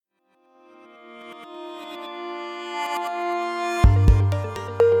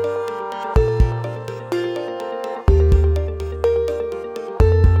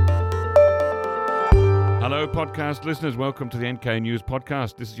podcast listeners, welcome to the NK News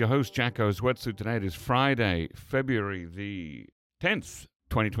Podcast. This is your host, Jacko Zwetsu. Today it is Friday, February the 10th,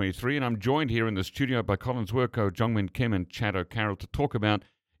 2023, and I'm joined here in the studio by Collins Werko, Jongmin Kim, and Chad O'Carroll to talk about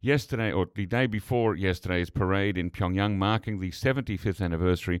yesterday, or the day before yesterday's parade in Pyongyang, marking the 75th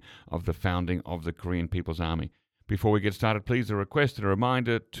anniversary of the founding of the Korean People's Army. Before we get started, please, a request and a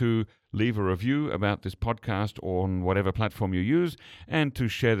reminder to leave a review about this podcast on whatever platform you use, and to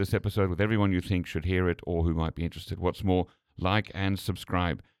share this episode with everyone you think should hear it or who might be interested. What's more, like and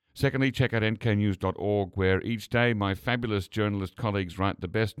subscribe. Secondly, check out nknews.org, where each day my fabulous journalist colleagues write the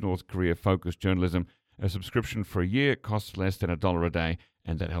best North Korea-focused journalism. A subscription for a year costs less than $1 a day,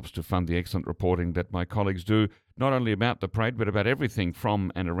 and that helps to fund the excellent reporting that my colleagues do, not only about the parade, but about everything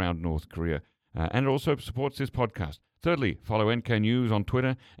from and around North Korea. And it also supports this podcast. Thirdly, follow NK News on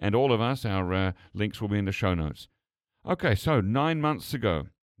Twitter, and all of us, our links will be in the show notes. Okay, so 9 months ago,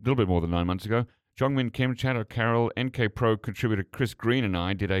 a little bit more than 9 months ago, Jongmin Kim, Chad O'Carroll, NK Pro contributor Chris Green and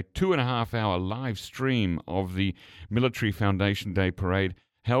I did a 2.5-hour live stream of the Military Foundation Day Parade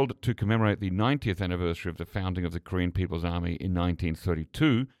held to commemorate the 90th anniversary of the founding of the Korean People's Army in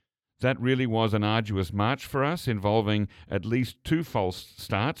 1932. That really was an arduous march for us, involving at least 2 false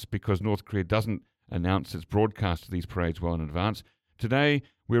starts because North Korea doesn't announce its broadcast of these parades well in advance. Today,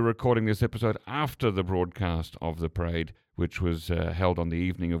 we're recording this episode after the broadcast of the parade, which was held on the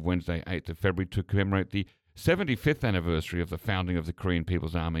evening of Wednesday, 8th of February, to commemorate the 75th anniversary of the founding of the Korean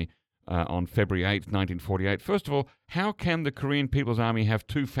People's Army on February 8th, 1948. First of all, how can the Korean People's Army have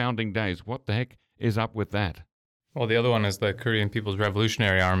 2 founding days? What the heck is up with that? Well, the other one is the Korean People's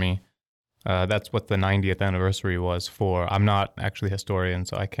Revolutionary Army. That's what the 90th anniversary was for. I'm not actually a historian,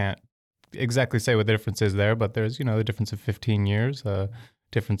 so I can't exactly say what the difference is there, but there's, the difference of 15 years,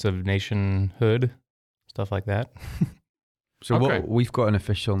 difference of nationhood, stuff like that. So we've got an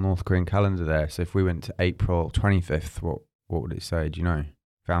official North Korean calendar there. So if we went to April 25th, what would it say? Do you know?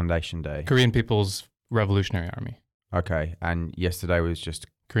 Foundation Day. Korean People's Revolutionary Army. Okay, and yesterday was just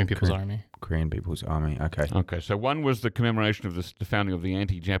Korean People's Army. Korean People's Army, okay. Okay, so one was the commemoration of the founding of the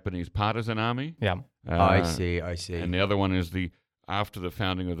anti-Japanese partisan army. Yeah. I see. And the other one is after the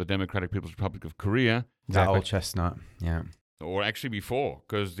founding of the Democratic People's Republic of Korea. That old chestnut, yeah. Or actually before,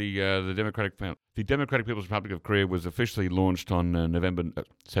 because the Democratic People's Republic of Korea was officially launched on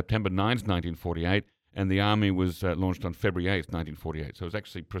September 9th, 1948, and the army was launched on February 8th, 1948. So it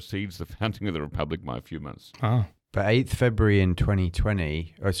actually precedes the founding of the Republic by a few months. Oh. But 8th February in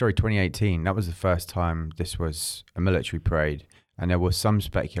 2018, that was the first time this was a military parade. And there was some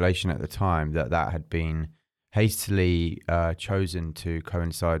speculation at the time that had been hastily chosen to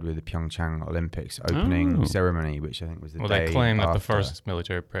coincide with the Pyeongchang Olympics opening ceremony, which I think was the day after. Well, they claim that the first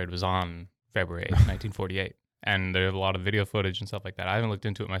military parade was on February 8th, 1948. And there's a lot of video footage and stuff like that. I haven't looked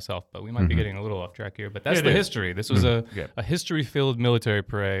into it myself, but we might be getting a little off track here. But that's the history. This was a history-filled military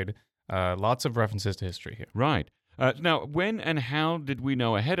parade. Lots of references to history here. Right. Now, when and how did we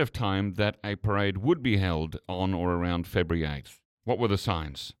know ahead of time that a parade would be held on or around February 8th? What were the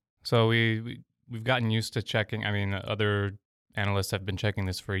signs? So we've gotten used to checking. I mean, other analysts have been checking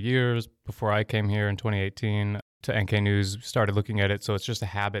this for years. Before I came here in 2018 to NK News, started looking at it. So it's just a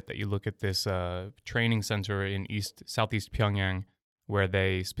habit that you look at this training center in southeast Pyongyang, where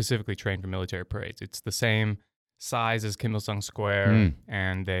they specifically train for military parades. It's the same size as Kim Il-sung Square,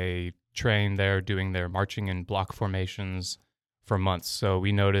 and they train there doing their marching in block formations for months. So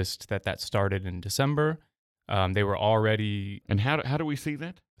we noticed that started in December. They were already... And how do we see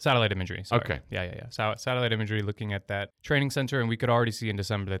that? Satellite imagery, sorry. Okay. Yeah. Satellite imagery looking at that training center, and we could already see in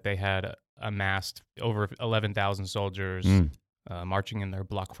December that they had amassed over 11,000 soldiers marching in their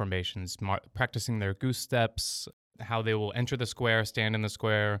block formations, practicing their goose steps, how they will enter the square, stand in the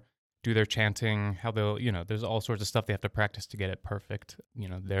square, do their chanting, how they'll, there's all sorts of stuff they have to practice to get it perfect.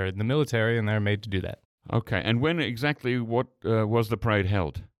 They're in the military and they're made to do that. Okay. And when exactly was the parade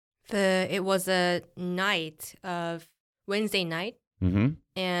held? It was a night of Wednesday night. Mm-hmm.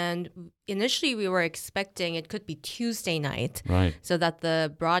 And initially we were expecting it could be Tuesday night. Right. So that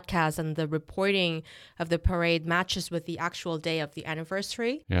the broadcast and the reporting of the parade matches with the actual day of the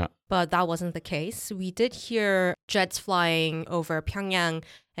anniversary. Yeah. But that wasn't the case. We did hear jets flying over Pyongyang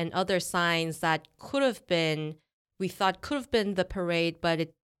and other signs that we thought could have been the parade, but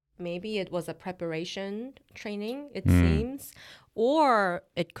maybe it was a preparation training, it seems. Or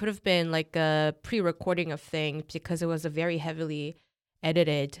it could have been like a pre-recording of things because it was a very heavily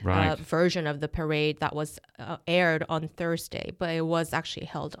edited Right. version of the parade that was aired on Thursday, but it was actually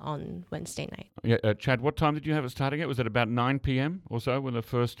held on Wednesday night. Yeah, Chad, what time did you have it starting at? Was it about 9 p.m. or so when the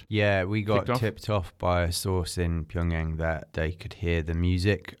first... Yeah, we got Kicked off? tipped off by a source in Pyongyang that they could hear the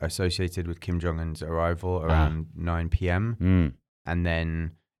music associated with Kim Jong-un's arrival around 9 p.m. Mm. and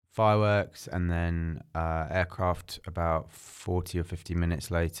then fireworks, and then aircraft about 40 or 50 minutes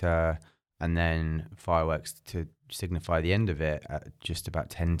later, and then fireworks to signify the end of it at just about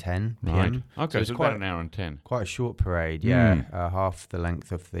 10:10 Right. p.m. Okay, so it's it's quite- about an hour and 10. Quite a short parade, yeah. Half the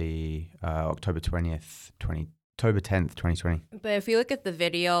length of the October 10th, 2020. But if you look at the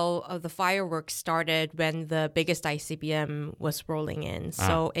video of the fireworks started when the biggest ICBM was rolling in.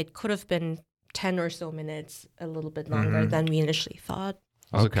 So it could have been 10 or so minutes, a little bit longer than we initially thought.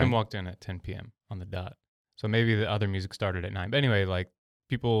 So Okay. Kim walked in at 10 p.m. on the dot. So maybe the other music started at 9. But anyway, like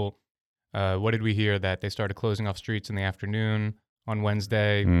people, what did we hear? That they started closing off streets in the afternoon on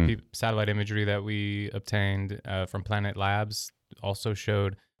Wednesday. Satellite imagery that we obtained from Planet Labs also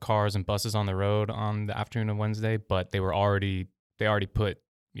showed cars and buses on the road on the afternoon of Wednesday, but they already put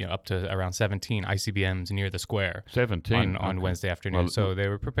up to around 17 ICBMs near the square 17. on Okay. Wednesday afternoon. Well, So they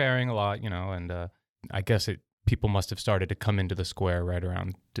were preparing a lot, and I guess people must have started to come into the square right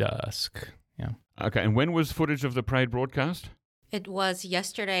around dusk. Yeah. Okay, and when was footage of the parade broadcast? It was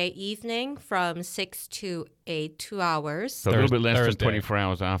yesterday evening from 6 to 8, 2 hours. So a little bit less than Thursday. 24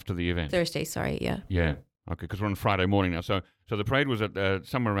 hours after the event. Thursday, sorry, yeah. Yeah. Okay, because we're on Friday morning now. So the parade was at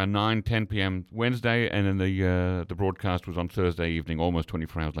somewhere around 9, 10 p.m. Wednesday, and then the broadcast was on Thursday evening, almost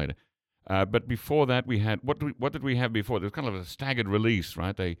 24 hours later. But before that, we had what did we have before? There was kind of a staggered release,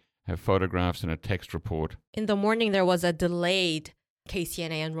 right? They have photographs and a text report. In the morning, there was a delayed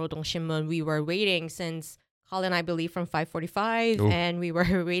KCNA and Rodong Shinmun. We were waiting since Colin, I believe, from 5:45, Ooh. and we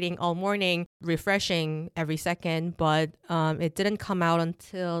were waiting all morning, refreshing every second, but it didn't come out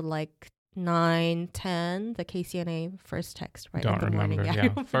until like 9:10. The KCNA first text, right? Don't in the morning. remember. I Yeah.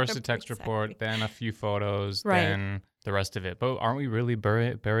 don't First a remember text report, exactly. then a few photos, Right. then the rest of it. But aren't we really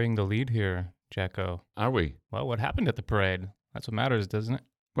burying the lead here, Jacko? Are we? Well, what happened at the parade? That's what matters, doesn't it?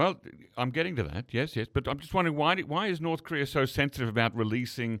 Well, I'm getting to that. Yes. But I'm just wondering why is North Korea so sensitive about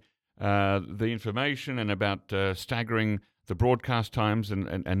releasing the information and about staggering the broadcast times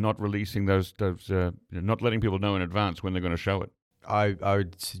and not releasing those not letting people know in advance when they're going to show it? I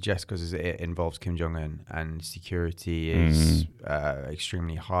would suggest because it involves Kim Jong-un and security is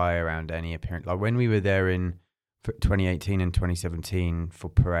extremely high around any appearance. Like when we were there in 2018 and 2017 for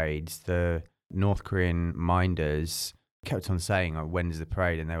parades, the North Korean minders kept on saying, "Oh, when is the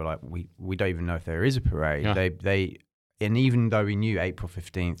parade?" And they were like, "We don't even know if there is a parade." Yeah. And even though we knew April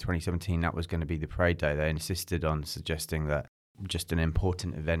 15th, 2017, that was going to be the parade day, they insisted on suggesting that just an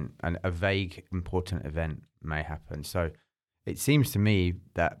important event, and a vague important event may happen. So it seems to me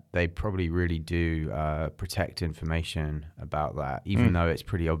that they probably really do protect information about that, even though it's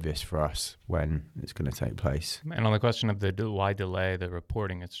pretty obvious for us when it's going to take place. And on the question of the why delay the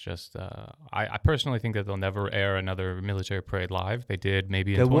reporting, it's just I personally think that they'll never air another military parade live. They did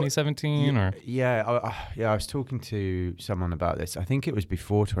maybe in There wa- 2017 or I was talking to someone about this. I think it was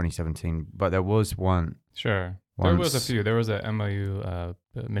before 2017, but there was one. sure. There was a Once- few. There was a MOU,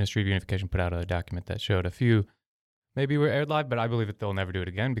 Ministry of Unification put out a document that showed a few maybe were aired live, but I believe that they'll never do it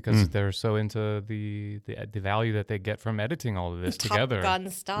again because they're so into the value that they get from editing all of this Top together. Gun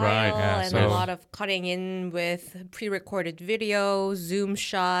style Right, yeah, and so- a lot of cutting in with pre-recorded video, zoom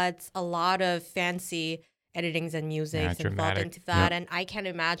shots, a lot of fancy editings and music involved dramatic. into that. And I can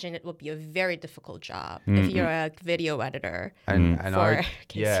imagine it will be a very difficult job if you're a video editor And for and I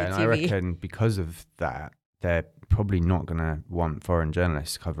KCTV. reckon because of that, they're probably not going to want foreign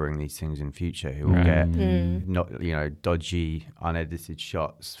journalists covering these things in future who will Right. get Mm. not dodgy, unedited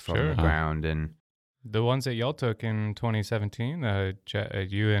shots from Sure. the ground. And The ones that y'all took in 2017,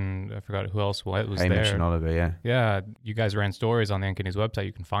 you and I forgot who else was Hamish there. and Oliver, yeah. Yeah, you guys ran stories on the NK News website.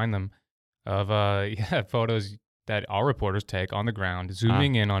 You can find them of photos that our reporters take on the ground,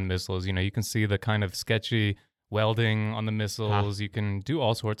 zooming in on missiles. You can see the kind of sketchy welding on the missiles. You can do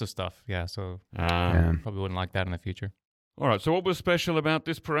all sorts of stuff. Yeah, so Yeah. probably wouldn't like that in the future. All right. So what was special about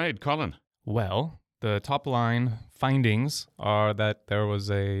this parade, Colin? Well, the top line findings are that there was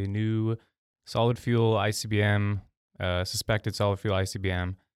a new solid fuel ICBM, suspected solid fuel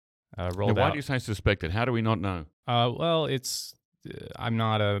ICBM rolled Now, why out. do you say suspected? How do we not know? Well, I'm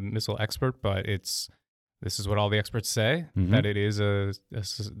not a missile expert, but this is what all the experts say, that it is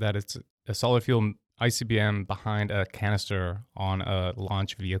that it's a solid fuel ICBM behind a canister on a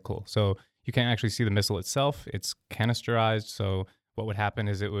launch vehicle. So you can't actually see the missile itself. It's canisterized. So what would happen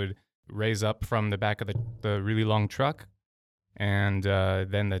is it would raise up from the back of the really long truck, and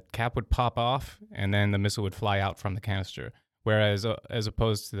then the cap would pop off, and then the missile would fly out from the canister. Whereas, as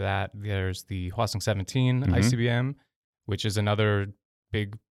opposed to that, there's the Hwasong 17 ICBM, which is another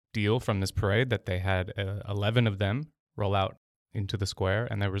big deal from this parade, that they had 11 of them roll out into the square,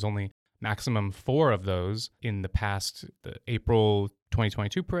 and there was only maximum 4 of those in the past, the April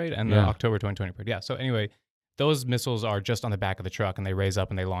 2022 parade and the October 2020 parade. Yeah, so anyway, those missiles are just on the back of the truck, and they raise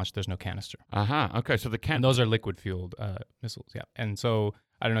up and they launch. There's no canister. Okay, so and those are liquid-fueled missiles, yeah. And so,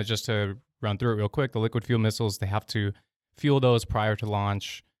 I don't know, just to run through it real quick, the liquid-fuel missiles, they have to fuel those prior to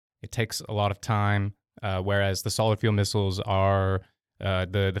launch. It takes a lot of time, whereas the solid fuel missiles are,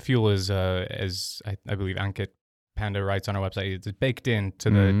 the fuel is, as I believe Ankit Panda writes on our website, it's baked into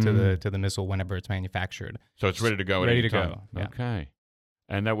the missile whenever it's manufactured. So it's ready to go. Ready to go. Yeah. Okay.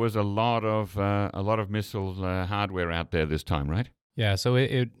 And there was a lot of missile hardware out there this time, right? Yeah. So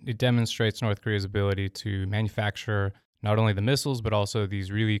it demonstrates North Korea's ability to manufacture not only the missiles but also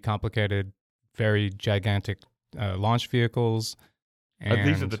these really complicated, very gigantic launch vehicles. And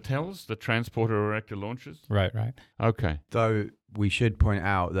these are the TELs, the transporter erector launchers? Right. Okay. Though we should point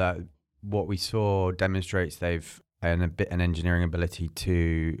out that what we saw demonstrates they've an engineering ability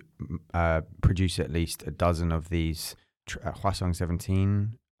to produce at least a dozen of these Hwasong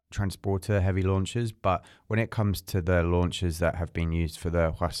 17 transporter heavy launchers. But when it comes to the launchers that have been used for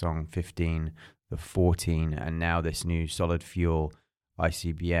the Hwasong 15, the 14, and now this new solid fuel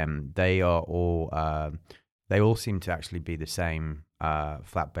ICBM, they all seem to actually be the same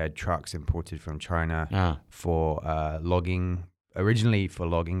flatbed trucks imported from China for logging, originally for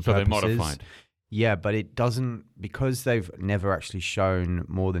logging purposes. So they're modified. Yeah, but it doesn't, because they've never actually shown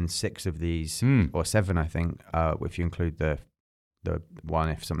more than 6 of these, or 7, I think, if you include the one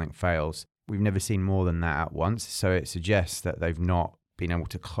if something fails. We've never seen more than that at once. So it suggests that they've not been able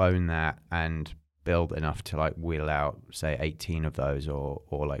to clone that and build enough to like wheel out, say, 18 of those or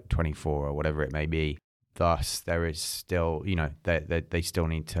like 24 or whatever it may be. Thus, there is still, they still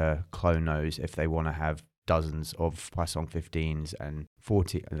need to clone those if they want to have dozens of Hwasong 15s and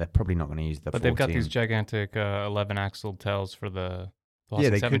 40. They're probably not going to use the 14. But they've got these gigantic 11-axle TELs for the Hwasong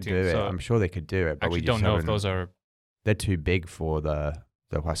they 17, could do it. so I'm sure they could do it. But actually we don't just know if those are... They're too big for the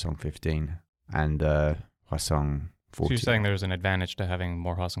Hwasong 15 and Hwasong 14. So you're saying there's an advantage to having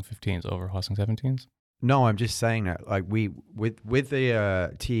more Hwasong 15s over Hwasong 17s? No, I'm just saying that, like, with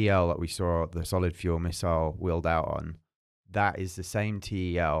the TEL that we saw the solid fuel missile wheeled out on, that is the same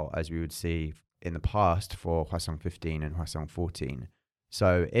TEL as we would see in the past for Hwasong 15 and Hwasong 14.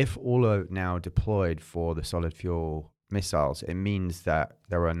 So if all are now deployed for the solid fuel missiles, it means that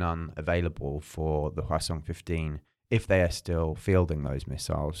there are none available for the Hwasong 15 if they are still fielding those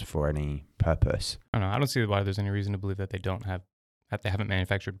missiles for any purpose. I don't know. I don't see why there's any reason to believe that they haven't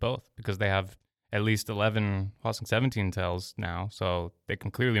manufactured both, because they have at least 11 Hwasong 17 TELs now, so they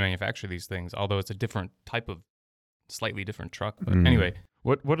can clearly manufacture these things, although it's a different type of, slightly different truck. But anyway.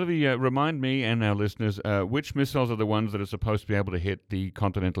 What are the, remind me and our listeners, which missiles are the ones that are supposed to be able to hit the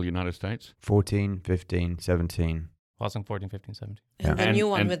continental United States? 14, 15, 17. Hwasong 14, 15, 17. And the new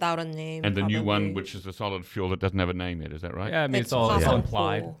one without a name. And the new one, which is the solid fuel that doesn't have a name yet, is that right? Yeah, I mean, It's all possible.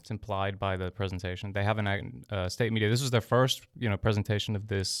 implied. It's implied by the presentation. They have a state media. This was their first, presentation of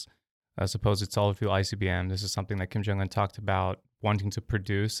this supposed solid fuel ICBM. This is something that Kim Jong-un talked about wanting to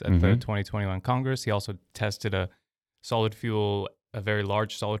produce at the 2021 Congress. He also tested a very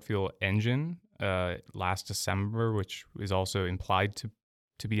large solid fuel engine last December, which is also implied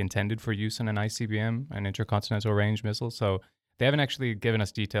to be intended for use in an ICBM, an intercontinental range missile. So they haven't actually given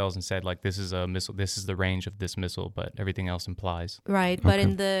us details and said, like, this is a missile, this is the range of this missile, but everything else implies. Right, but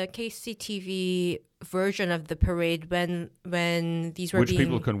in the KCTV version of the parade, when these were which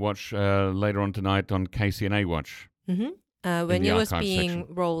people can watch later on tonight on KCNA Watch. When it was archive being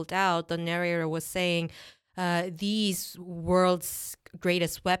section. rolled out, the narrator was saying these world's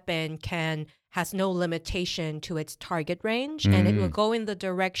greatest weapon has no limitation to its target range, and it will go in the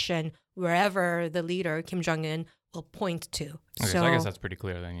direction wherever the leader, Kim Jong-un, will point to. Okay, so I guess that's pretty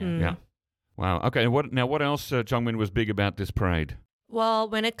clear then, yeah. Yeah. Wow. Okay. What else, Jongmin, was big about this parade? Well,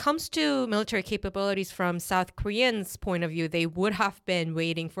 when it comes to military capabilities from South Koreans' point of view, they would have been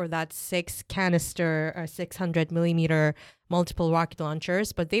waiting for that 6 canister or 600 millimeter multiple rocket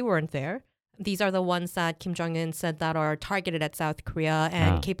launchers, but they weren't there. These are the ones that Kim Jong-un said that are targeted at South Korea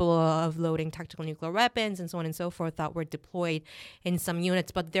and capable of loading tactical nuclear weapons and so on and so forth that were deployed in some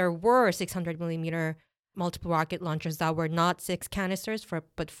units. But there were 600 millimeter multiple rocket launchers that were not 6 canisters,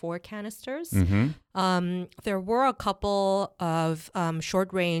 but 4 canisters. There were a couple of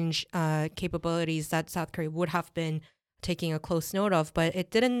short-range capabilities that South Korea would have been taking a close note of, but it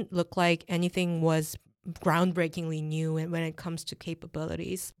didn't look like anything was groundbreakingly new when it comes to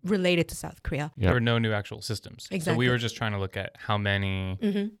capabilities related to South Korea. Yep. There were no new actual systems. So Exactly. we were just trying to look at how many,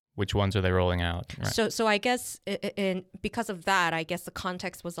 which ones are they rolling out. Right. So I guess because of that, I guess the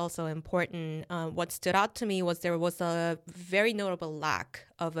context was also important. What stood out to me was there was a very notable lack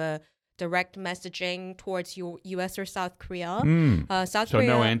of a direct messaging towards U.S. or South Korea. South So Korea,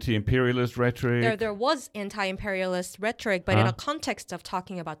 no anti-imperialist rhetoric. there was anti-imperialist rhetoric, but in a context of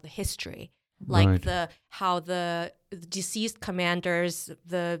talking about the history, like Right. how the deceased commanders,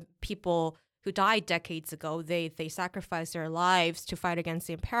 the people who died decades ago, they sacrificed their lives to fight against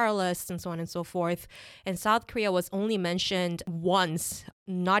the imperialists and so on and so forth. And South Korea was only mentioned once,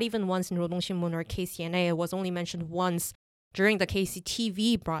 not even once in Rodong Sinmun or KCNA. It was only mentioned once during the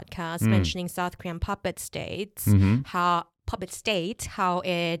KCTV broadcast, mentioning South Korean puppet states, how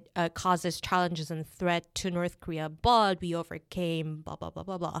it causes challenges and threat to North Korea, but we overcame blah, blah, blah,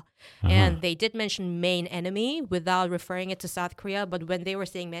 blah, blah. And they did mention main enemy without referring it to South Korea, but when they were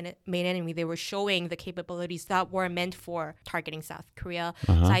saying main enemy, they were showing the capabilities that were meant for targeting South Korea.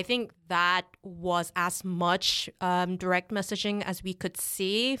 So I think that was as much direct messaging as we could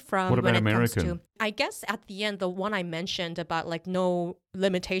see from What when about it comes American? to, I guess at the end, the one I mentioned about like no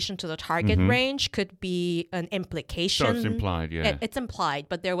limitation to the target range could be an implication. So it's implied, yeah. It's implied,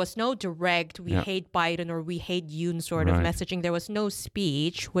 but there was no direct we Yeah. hate Biden or we hate Yoon sort of Right. messaging. There was no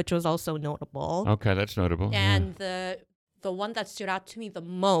speech, which was also notable. Okay, that's notable. And the one that stood out to me the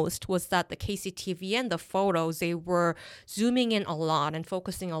most was that the KCTV and the photos, they were zooming in a lot and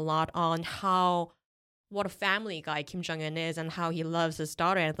focusing a lot on what a family guy Kim Jong-un is and how he loves his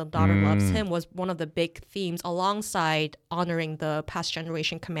daughter and the daughter loves him was one of the big themes alongside honoring the past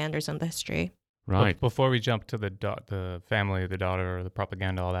generation commanders in the history. Right. Before we jump to the family, the daughter, the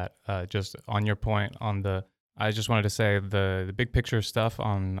propaganda, all that, just on your point on I just wanted to say the big picture stuff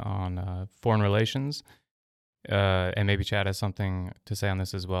on foreign relations, and maybe Chad has something to say on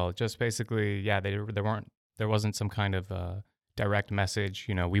this as well. Just basically, yeah, there wasn't some kind of direct message.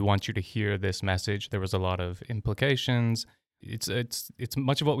 We want you to hear this message. There was a lot of implications. It's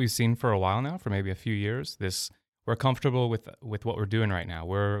much of what we've seen for a while now, for maybe a few years. We're comfortable with what we're doing right now.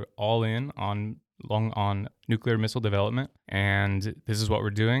 We're all in on nuclear missile development, and this is what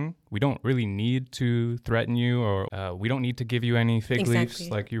we're doing. We don't really need to threaten you, or we don't need to give you any fig leaves, Exactly.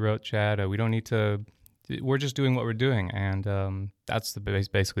 like you wrote, Chad. We don't need to. We're just doing what we're doing, and that's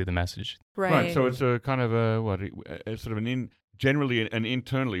basically the message. Right. So it's a kind of a sort of generally an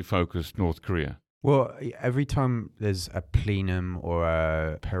internally focused North Korea. Well, every time there's a plenum or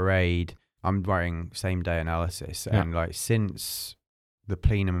a parade, I'm writing same day analysis. Yeah. And like since the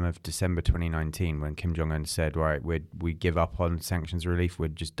plenum of December 2019, when Kim Jong-un said, right, we give up on sanctions relief, we're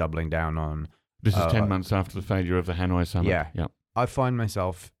just doubling down on. This is 10 months after the failure of the Hanoi summit. Yeah. I find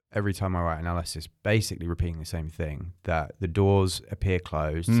myself every time I write analysis basically repeating the same thing, that the doors appear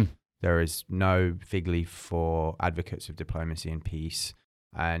closed. There is no fig leaf for advocates of diplomacy and peace.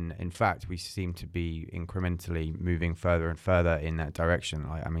 And in fact, we seem to be incrementally moving further and further in that direction.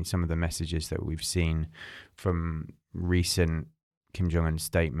 I mean, some of the messages that we've seen from recent Kim Jong-un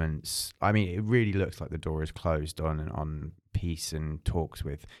statements, I mean, it really looks like the door is closed on peace and talks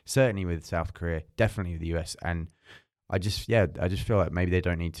certainly with South Korea, definitely with the US. And I just feel like maybe they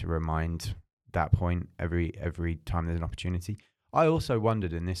don't need to remind that point every time there's an opportunity. I also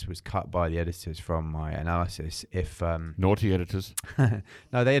wondered, and this was cut by the editors from my analysis, if Naughty editors.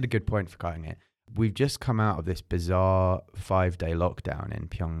 no, they had a good point for cutting it. We've just come out of this bizarre 5-day lockdown in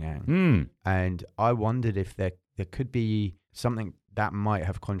Pyongyang, and I wondered if there could be something that might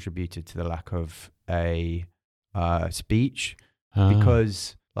have contributed to the lack of a speech,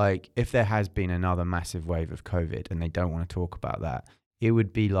 because like if there has been another massive wave of COVID and they don't want to talk about that, it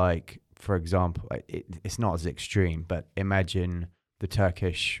would be like, for example, it's not as extreme, but imagine the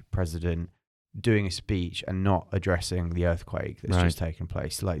Turkish president doing a speech and not addressing the earthquake that's just taken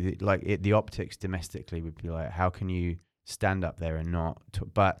place. The optics domestically would be like, how can you stand up there and not?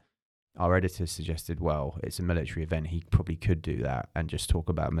 But our editors suggested, well, it's a military event. He probably could do that and just talk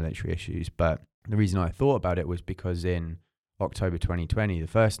about military issues. But the reason I thought about it was because in October 2020, the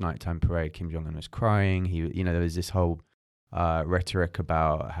first nighttime parade, Kim Jong-un was crying. There was this whole rhetoric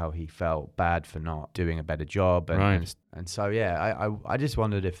about how he felt bad for not doing a better job. And so, yeah, I just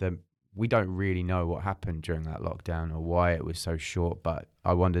wondered if we don't really know what happened during that lockdown or why it was so short, but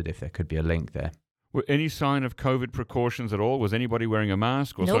I wondered if there could be a link there. Were any sign of COVID precautions at all? Was anybody wearing a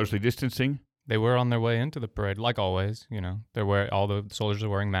mask or Nope. socially distancing? They were on their way into the parade, like always. All the soldiers are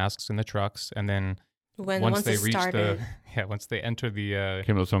wearing masks in the trucks, and then once they reach once they enter the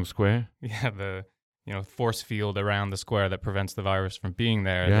Kim Il Sung Square? the force field around the square that prevents the virus from being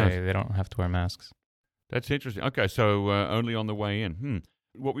there, Yes. they don't have to wear masks. That's interesting. Okay, so only on the way in.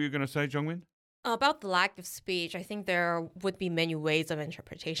 What were you going to say, Jongmin? About the lack of speech, I think there would be many ways of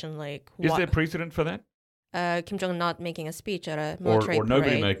interpretation. Like, Is there precedent for that? Kim Jong-un not making a speech at a military or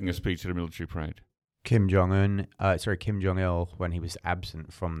nobody parade. making a speech at a military parade? Kim Jong-il, when he was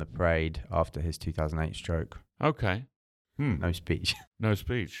absent from the parade after his 2008 stroke. Okay. No speech. No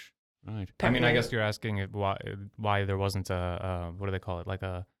speech. Right. I mean, I guess you're asking why there wasn't a what do they call it? Like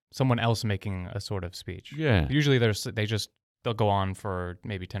someone else making a sort of speech. Yeah. Usually they'll go on for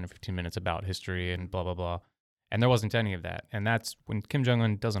maybe 10 or 15 minutes about history and blah, blah, blah. And there wasn't any of that. And that's when Kim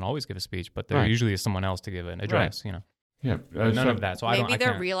Jong-un doesn't always give a speech, but there usually is someone else to give an address, you know. Yeah. None of that. So maybe I they're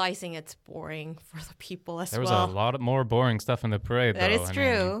can't. realizing it's boring for the people as well. There was a lot more boring stuff in the parade, That though. is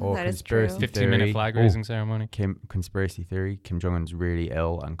true. Or That is true. conspiracy 15-minute theory. flag raising ceremony. Conspiracy theory. Kim Jong-un's really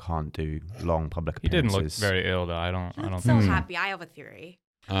ill and can't do long public He didn't appearances. look very ill, though. I don't I'm think. so happy. I have a theory.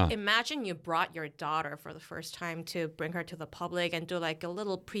 Ah. Imagine you brought your daughter for the first time to bring her to the public and do like a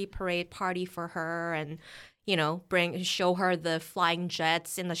little pre-parade party for her, and show her the flying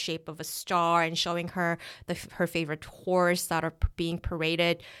jets in the shape of a star, and showing her her favorite horse that are being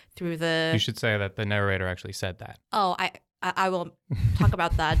paraded through the. You should say that the narrator actually said that. Oh, I will talk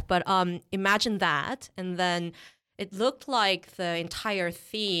about that, but imagine that, and then. It looked like the entire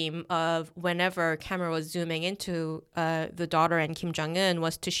theme of whenever camera was zooming into the daughter and Kim Jong-un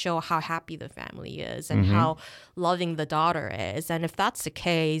was to show how happy the family is and how loving the daughter is. And if that's the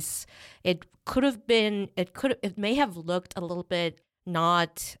case, it may have looked a little bit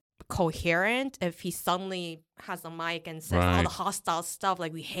not coherent if he suddenly has a mic and says all the hostile stuff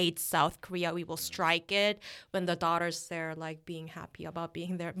like we hate South Korea, we will strike it, when the daughter's there like being happy about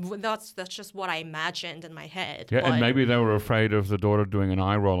being there. That's just what I imagined in my head. Yeah, but and maybe they were afraid of the daughter doing an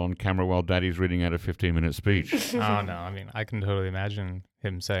eye roll on camera while daddy's reading out a 15-minute speech. Oh, no. I mean, I can totally imagine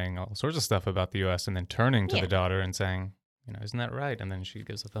him saying all sorts of stuff about the U.S. and then turning to the daughter and saying, isn't that right? And then she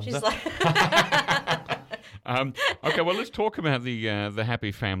gives a thumbs she's up. like Okay, well, let's talk about the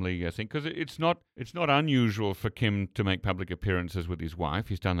happy family thing, because it's not unusual for Kim to make public appearances with his wife.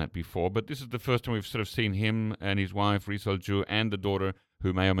 He's done that before, but this is the first time we've sort of seen him and his wife, Ri Sol-ju, and the daughter,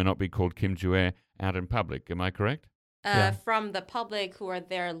 who may or may not be called Kim Ju-ae, out in public. Am I correct? From the public who are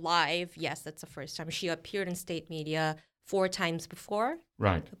there live, yes, that's the first time. She appeared in state media 4 times before.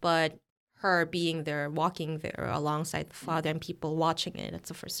 Right. But her being there, walking there alongside the father and people watching it, it's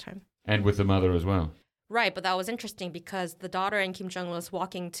the first time. And with the mother as well. Right, but that was interesting because the daughter and Kim Jong-un was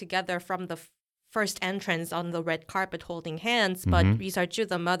walking together from the first entrance on the red carpet holding hands, but Ri Sol-ju,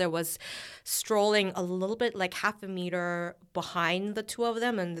 the mother, was strolling a little bit, like half a meter behind the two of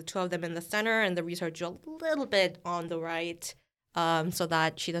them, and the two of them in the center, and the Ri Sol-ju a little bit on the right, so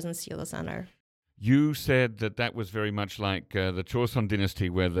that she doesn't see the center. You said that was very much like the Joseon dynasty,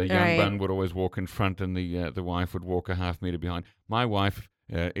 where the young bun would always walk in front and the wife would walk a half meter behind. My wife,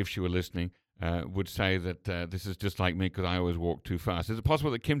 if she were listening, would say that this is just like me because I always walk too fast. Is it possible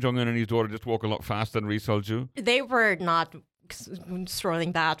that Kim Jong-un and his daughter just walk a lot faster than Ri Sol-ju? They were not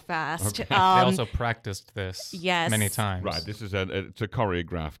strolling that fast. Okay. They also practiced this many times. Right, this is it's a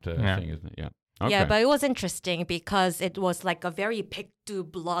choreographed thing, isn't it? Yeah. Okay. Yeah, but it was interesting because it was like a very Baekdu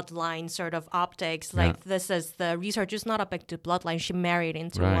bloodline sort of optics. Like this is the Ri Sol-ju's not a Baekdu bloodline. She married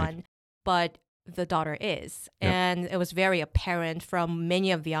into one, but the daughter is. Yep. And it was very apparent from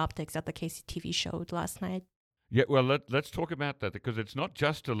many of the optics that the KCTV showed last night. Yeah, well, let's talk about that, because it's not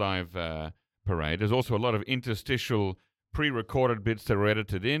just a live parade. There's also a lot of interstitial pre-recorded bits that are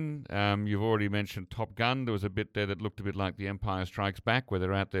edited in. You've already mentioned Top Gun. There was a bit there that looked a bit like The Empire Strikes Back, where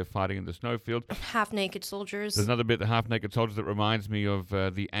they're out there fighting in the snowfield. Half-naked soldiers. There's another bit, the half-naked soldiers, that reminds me of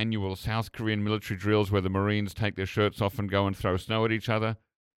the annual South Korean military drills where the Marines take their shirts off and go and throw snow at each other.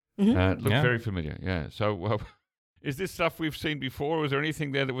 It looked very familiar, yeah. So is this stuff we've seen before? Was there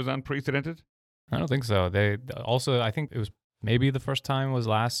anything there that was unprecedented? I don't think so. They also, I think it was maybe the first time was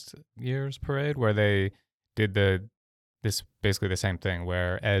last year's parade where they did this basically the same thing,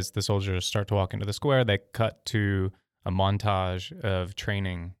 where as the soldiers start to walk into the square, they cut to a montage of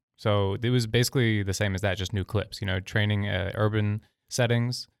training. So it was basically the same as that, just new clips, training urban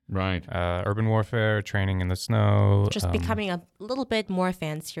settings. Right. Urban warfare, training in the snow. Just becoming a little bit more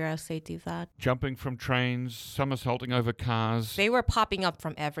fancier as they do that. Jumping from trains, somersaulting over cars. They were popping up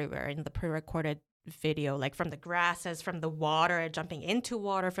from everywhere in the pre-recorded video, like from the grasses, from the water, jumping into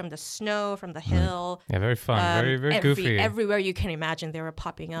water, from the snow, from the hill. Yeah, very fun. Very, very goofy. Everywhere you can imagine, they were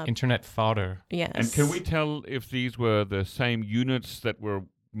popping up. Internet fodder. Yes. And can we tell if these were the same units that were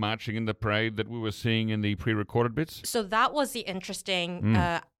marching in the parade that we were seeing in the pre-recorded bits? So that was the interesting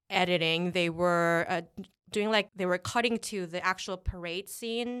editing. They were they were cutting to the actual parade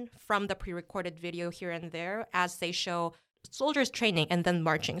scene from the pre-recorded video here and there as they show soldiers training and then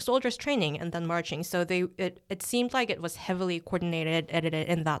marching, soldiers training and then marching. So it seemed like it was heavily coordinated, edited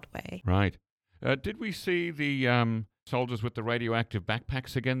in that way. Right. Did we see the soldiers with the radioactive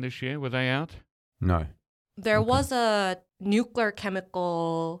backpacks again this year? Were they out? No. There was a nuclear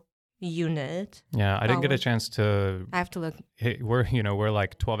chemical unit. Yeah, I didn't get a chance to. I have to look. We're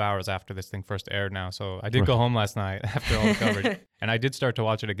like 12 hours after this thing first aired now, so I did go home last night after all the coverage, and I did start to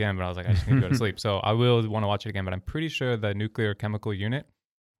watch it again, but I was like, I just need to go to sleep. So I will want to watch it again, but I'm pretty sure the nuclear chemical unit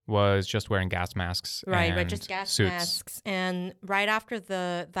was just wearing gas masks. Right, just gas suits. masks. And right after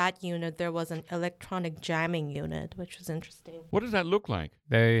that unit, there was an electronic jamming unit, which was interesting. What does that look like?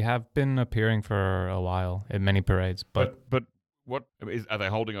 They have been appearing for a while in many parades, but what are they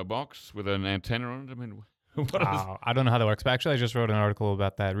holding a box with an antenna on it? I mean, what is... I don't know how that works. But actually, I just wrote an article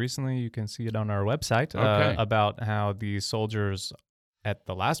about that recently. You can see it on our website about how the soldiers at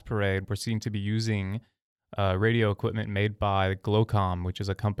the last parade were seen to be using radio equipment made by Glocom, which is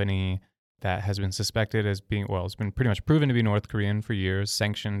a company that has been suspected as being, it's been pretty much proven to be North Korean for years,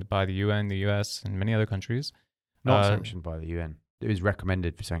 sanctioned by the UN, the US, and many other countries. Not sanctioned by the UN. It was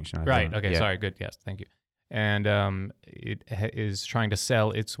recommended for sanction. Right. Okay. Yeah. Sorry. Good. Yes. Thank you. And it is trying to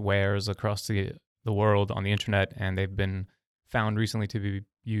sell its wares across the world on the internet, and they've been found recently to be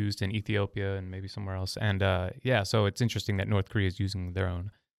used in Ethiopia and maybe somewhere else. And so it's interesting that North Korea is using their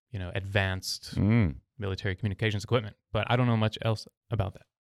own, advanced military communications equipment. But I don't know much else about that.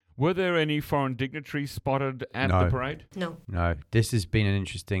 Were there any foreign dignitaries spotted at the parade? No. This has been an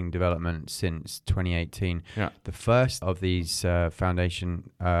interesting development since 2018. Yeah. The first of these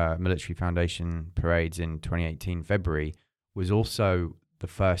military foundation parades in 2018 February was also the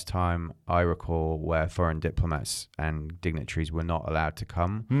first time I recall where foreign diplomats and dignitaries were not allowed to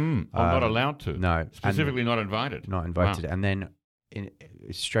come. Not allowed to? No. Specifically not invited? Not invited. Wow. And then,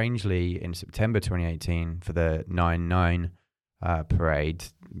 strangely, in September 2018 for the 9/9 parade,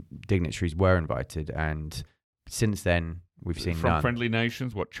 dignitaries were invited, and since then we've seen from none. Friendly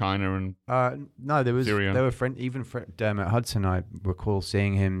nations. What, China and no, there was Syria? There were Dermot Hudson. I recall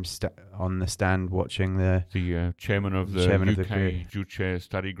seeing him on the stand watching the chairman of the UK Juche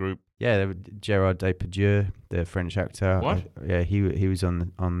study group. Yeah, there were Gérard Depardieu, the French actor. What? He was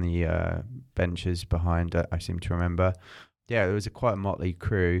on the benches behind. I seem to remember. Yeah, there was quite a motley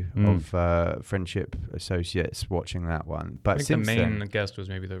crew of friendship associates watching that one. But I think since the main then, guest was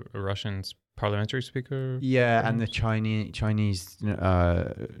maybe the Russian parliamentary speaker. Yeah, and the Chinese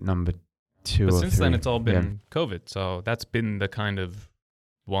number 2 but or since 3. then, it's all been COVID, so that's been the kind of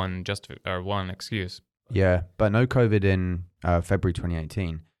one excuse. Yeah, but no COVID in February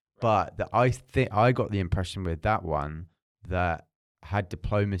 2018. But I got the impression with that one that had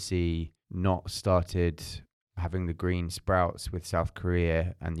diplomacy not started having the green sprouts with South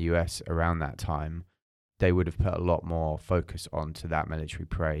Korea and the US around that time, they would have put a lot more focus onto that military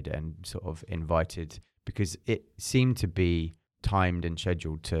parade and sort of invited, because it seemed to be timed and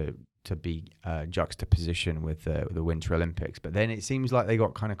scheduled to be juxtaposition with the Winter Olympics. But then it seems like they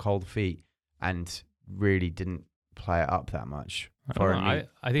got kind of cold feet and really didn't play it up that much. I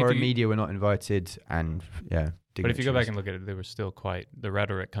think foreign media were not invited, and but if you go back and look at it, they were still the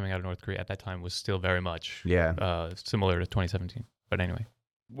rhetoric coming out of North Korea at that time was still very much similar to 2017. But anyway.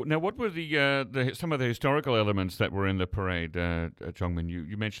 Now, what were some of the historical elements that were in the parade, Jongmin?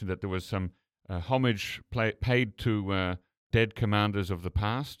 You mentioned that there was some homage paid to dead commanders of the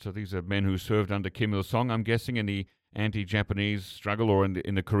past. So these are men who served under Kim Il-sung, I'm guessing, in the anti-Japanese struggle or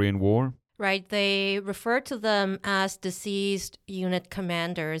in the Korean War. Right. They referred to them as deceased unit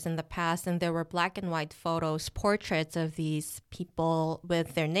commanders in the past, and there were black and white photos, portraits of these people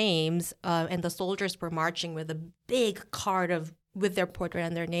with their names, and the soldiers were marching with a big card with their portrait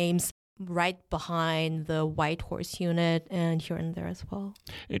and their names right behind the White Horse unit and here and there as well.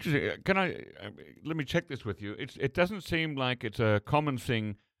 Interesting. Let me check this with you. It doesn't seem like it's a common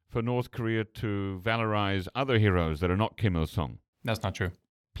thing for North Korea to valorize other heroes that are not Kim Il-sung. That's not true.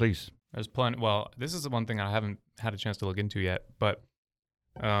 Please. There's plenty. Well, this is the one thing I haven't had a chance to look into yet. But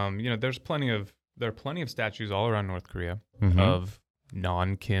there are plenty of statues all around North Korea of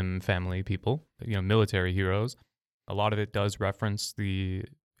non-Kim family people. Military heroes. A lot of it does reference the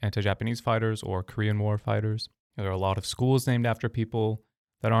anti-Japanese fighters or Korean War fighters. There are a lot of schools named after people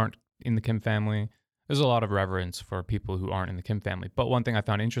that aren't in the Kim family. There's a lot of reverence for people who aren't in the Kim family. But one thing I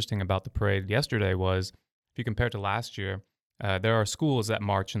found interesting about the parade yesterday was, if you compare to last year, there are schools that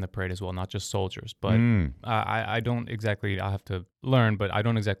march in the parade as well, not just soldiers. But I don't exactly, I have to learn, but I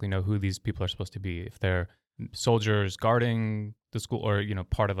don't exactly know who these people are supposed to be. If they're soldiers guarding the school, or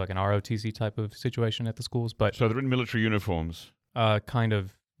part of like an ROTC type of situation at the schools. But So they're in military uniforms. kind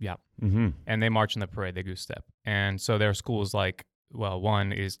of, yeah. Mm-hmm. And they march in the parade, they goose step. And so there are schools like, well,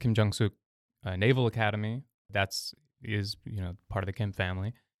 one is Kim Jong-suk Naval Academy. Is part of the Kim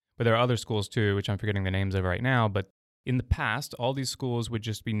family. But there are other schools too, which I'm forgetting the names of right now. But in the past, all these schools would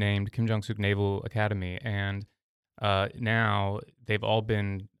just be named Kim Jong-suk Naval Academy. And now they've all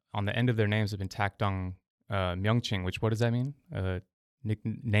been, on the end of their names, have been tacked on Myeongching, which, what does that mean?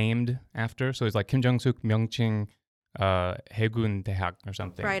 Named after. So it's like Kim Jong-suk Myeongching Haegun Daehak or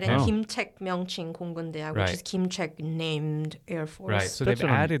something. Right, and Kimchek Myeongching Kongun Daehak, which is Kimchek named Air Force. Right, so That's they've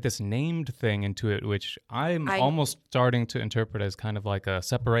what added this named thing into it, which I'm almost starting to interpret as kind of like a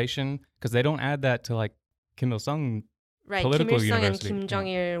separation, because they don't add that to like Kim Il-sung Right, political Kim Il-sung and university. Kim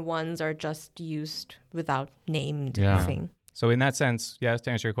Jong-il ones are just used without named Yeah. thing. So in that sense, yes,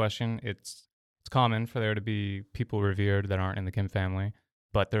 to answer your question, it's common for there to be people revered that aren't in the Kim family,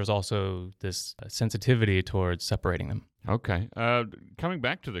 but there's also this sensitivity towards separating them. Okay. Coming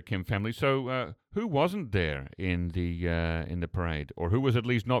back to the Kim family, so who wasn't there in the parade, or who was at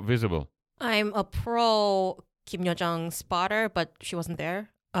least not visible? I'm a pro Kim Yo-jong spotter, but she wasn't there.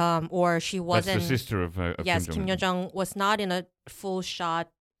 Or she wasn't. That's the sister of Yes, Kim Kim Yo-jong was not in a full shot,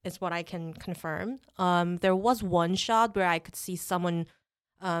 is what I can confirm. There was one shot where I could see someone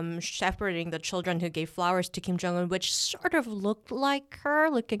shepherding the children who gave flowers to Kim Jong-un, which sort of looked like her,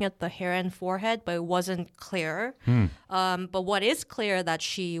 looking at the hair and forehead, but it wasn't clear. But what is clear that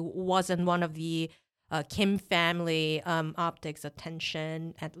she wasn't one of the Kim family optics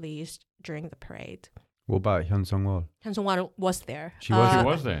attention, at least during the parade. What about Hyun Sung-wol? Hyun Sung-won was there. She was. She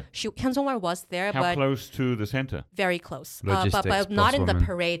was there. Hyun Sung-won was there, How but close to the center? very close. Logistics But not in the bosswoman.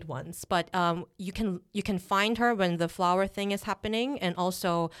 parade ones. But you can find her when the flower thing is happening. And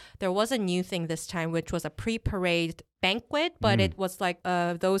also there was a new thing this time, which was a pre-parade banquet. But it was like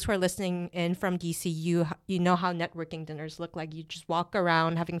those who are listening in from DC, you know how networking dinners look like. You just walk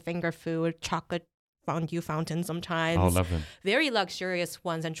around having finger food, chocolate fondue fountain sometimes. Oh, love them. Very luxurious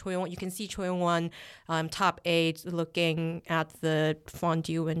ones. And you can see Choi Young-won, top 8, looking at the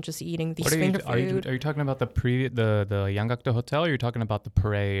fondue and just eating these finger food. Are you talking about the Yanggakdo Hotel, or are you talking about the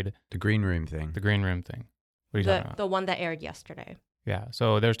parade, The green room thing. the green room thing? What are you talking about? The one that aired yesterday. Yeah,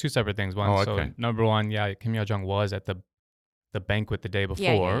 so there's two separate things. One, Oh, so okay. number one, yeah, Kim Yo-jong was at the banquet the day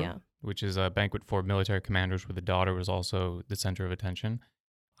before, Yeah. which is a banquet for military commanders where the daughter was also the center of attention.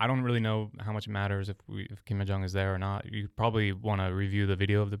 I don't really know how much it matters if Kim Yo-jong is there or not. You probably want to review the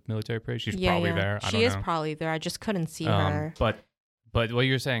video of the military parade. She's probably there. I don't She is know. probably there. I just couldn't see her. But what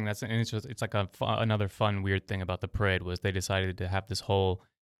you're saying, it's like another fun, weird thing about the parade was they decided to have this whole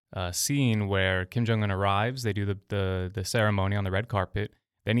scene where Kim Jong-un arrives. They do the ceremony on the red carpet.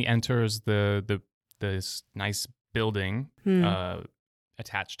 Then he enters this nice building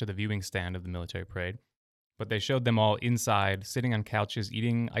attached to the viewing stand of the military parade. But they showed them all inside, sitting on couches,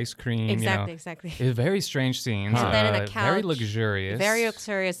 eating ice cream. Exactly. It's a very strange scene. Huh. And then in a very couch, luxurious. Very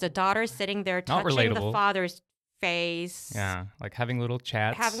luxurious. The daughter's sitting there Not touching the relatable. father's face. Yeah, like having little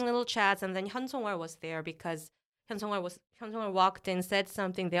chats. Having little chats. And then Hyun Sung-won was there because Hyun Sung-won walked in, said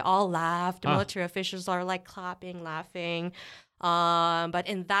something. They all laughed. The military officials are like clapping, laughing. But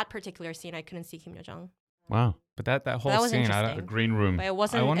in that particular scene, I couldn't see Kim Yo-jong. Wow. But that whole That was scene, interesting. The green room. But it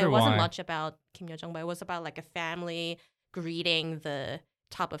wasn't wonder wasn't why. much about Kim Yo-jong, but it was about like a family greeting the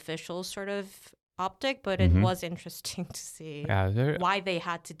top officials sort of optic, but it was interesting to see why they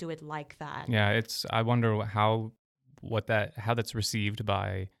had to do it like that. Yeah, I wonder how that's received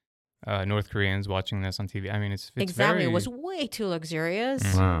by North Koreans watching this on TV. I mean, it's exactly. very, It was way too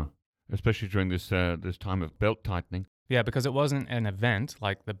luxurious. Wow. Especially during this time of belt tightening. Yeah, because it wasn't an event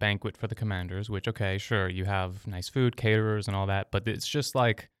like the banquet for the commanders, which, okay, sure, you have nice food, caterers and all that, but it's just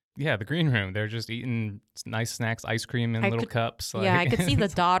like, yeah, the green room. They're just eating nice snacks, ice cream in little cups. Yeah, I could see the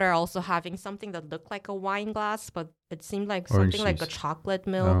daughter also having something that looked like a wine glass, but it seemed like Orange something like a juice. chocolate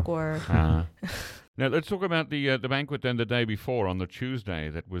milk or... Now, let's talk about the banquet then the day before on the Tuesday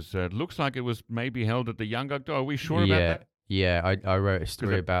that was, looks like it was maybe held at the Yanggakdo. Are we sure about that? Yeah, I wrote a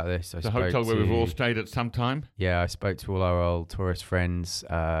story it- about this. The hotel where we've all stayed at some time? Yeah, I spoke to all our old tourist friends,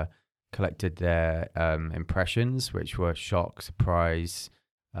 collected their impressions, which were shock, surprise,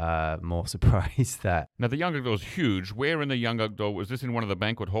 more surprise that... Now, the Yanggakdo is huge. Where in the Yanggakdo? Was this in one of the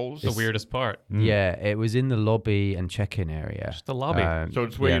banquet halls? the weirdest part. Yeah, it was in the lobby and check-in area. Just the lobby. So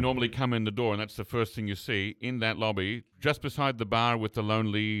it's where yeah. you normally come in the door, and that's the first thing you see in that lobby, just beside the bar with the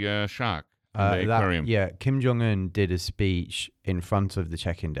lonely shark in the aquarium. Yeah, Kim Jong-un did a speech in front of the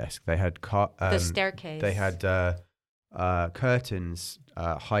check-in desk. They had the staircase. They had curtains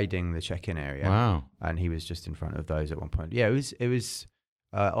hiding the check-in area. Wow. And he was just in front of those at one point. Yeah, it was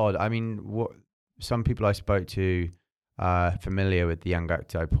odd. I mean, what some people I spoke to familiar with the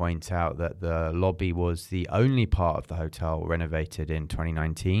Yanggakdo point out that the lobby was the only part of the hotel renovated in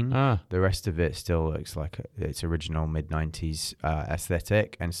 2019. The rest of it still looks like its original mid-90s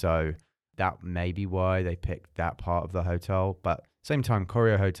aesthetic, and so that may be why they picked that part of the hotel. But same time,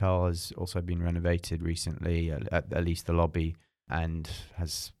 Koryo Hotel has also been renovated recently, at least the lobby, and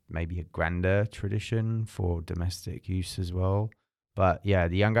has maybe a grander tradition for domestic use as well. But yeah,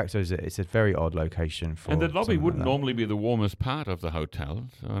 the Yanggakdo it's a very odd location for. And the lobby something wouldn't like that. normally be the warmest part of the hotel,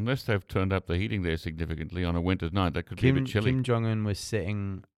 so unless they've turned up the heating there significantly on a winter's night, that could be a bit chilly. Kim Jong Un was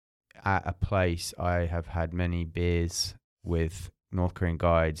sitting at a place I have had many beers with North Korean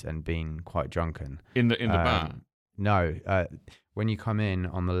guides and been quite drunken. In the bar. No, when you come in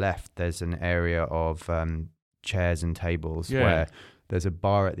on the left, there's an area of chairs and tables where there's a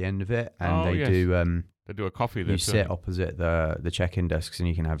bar at the end of it, and they do a coffee there. You sit opposite the check-in desks, and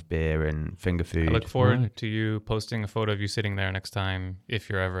you can have beer and finger food. I look forward to you posting a photo of you sitting there next time, if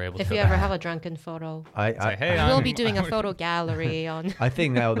you're ever able to. If you ever have a drunken photo. We'll be doing a photo gallery on. I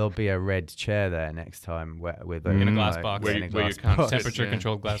think there'll be a red chair there next time with in a glass box. Where you can't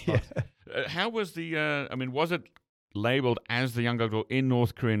temperature-controlled glass box. How was the, was it labeled as the Yanggakdo in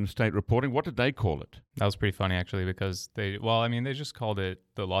North Korean state reporting? What did they call it? That was pretty funny, actually, because they just called it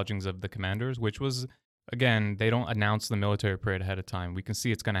the lodgings of the commanders, which was, again, they don't announce the military parade ahead of time. We can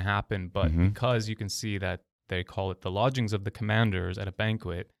see it's going to happen, but because you can see that they call it the lodgings of the commanders at a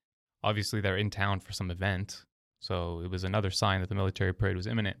banquet, obviously they're in town for some event. So it was another sign that the military parade was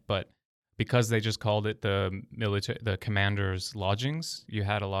imminent. But because they just called it the commanders' lodgings, you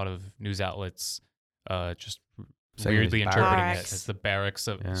had a lot of news outlets just weirdly interpreting it as the barracks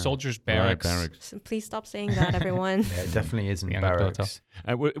of soldiers' barracks. Right, barracks. So please stop saying that, everyone. Yeah, it definitely isn't The barracks.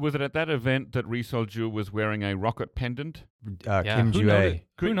 Was it at that event that Ri Sol-ju was wearing a rocket pendant? Kim Ju-ae.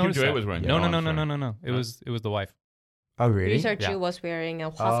 Who noticed Kim Ju-ae that? was wearing No. It was the wife. Oh, really? Ri Sol-ju was wearing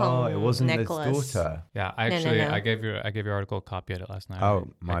a Hwasong it wasn't necklace. his daughter. Yeah, No. I gave your article a copy of it last night. Oh,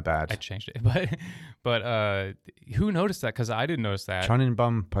 my bad. I changed it, but who noticed that? Because I didn't notice that. Chonin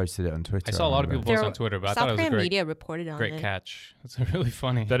Bum posted it on Twitter. I saw a lot of people post on Twitter, but I thought it was a South Korean media reported on great it. catch. It's really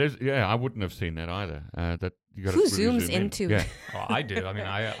funny. That is, I wouldn't have seen that either. That you got Who zooms into? Yeah. Well, I do. I mean,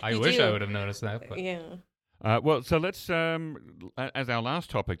 I You wish do. I would have noticed that. But. Yeah. So let's, as our last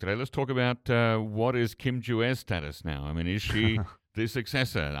topic today, let's talk about what is Kim Ju-ae's status now. I mean, is she the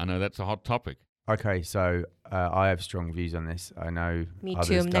successor? I know that's a hot topic. Okay, so I have strong views on this. I know Me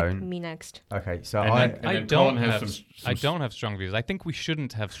others too. don't. Me next. Okay, so I don't have strong views. I think we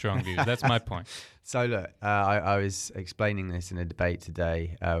shouldn't have strong views. That's my point. So look, I was explaining this in a debate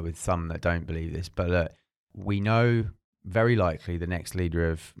today with some that don't believe this, but look, we know very likely the next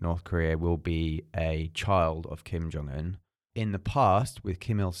leader of North Korea will be a child of Kim Jong-un. In the past, with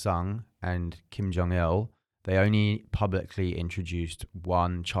Kim Il-sung and Kim Jong-il, they only publicly introduced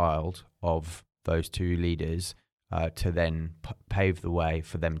one child of those two leaders to then pave the way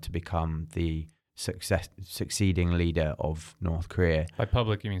for them to become the succeeding leader of North Korea. By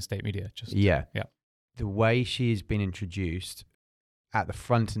public, you mean state media? Yeah. Yeah. The way she's been introduced at the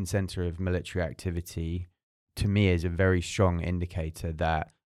front and center of military activity, to me, is a very strong indicator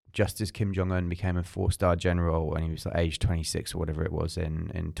that just as Kim Jong-un became a 4-star general when he was like age 26 or whatever it was in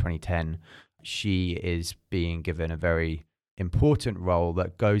 2010, she is being given a very important role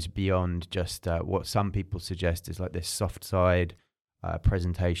that goes beyond just what some people suggest is like this soft side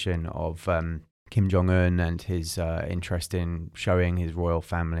presentation of Kim Jong-un and his interest in showing his royal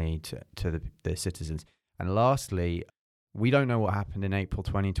family to the citizens. And lastly, we don't know what happened in April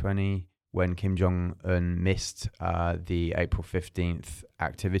 2020 when Kim Jong-un missed the April 15th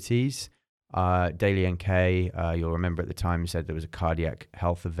activities. Daily NK, you'll remember at the time, said there was a cardiac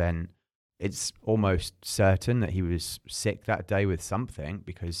health event. It's almost certain that he was sick that day with something,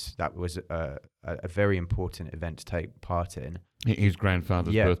 because that was a very important event to take part in. His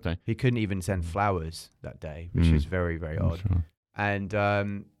grandfather's birthday. He couldn't even send flowers that day, which is very, very odd. Sure. And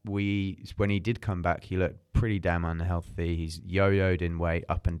when he did come back, he looked pretty damn unhealthy. He's yo-yoed in weight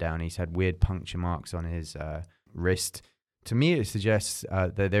up and down. He's had weird puncture marks on his wrist. To me, it suggests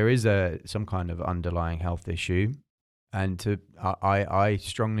that there is some kind of underlying health issue. And I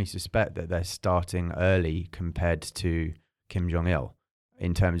strongly suspect that they're starting early compared to Kim Jong-il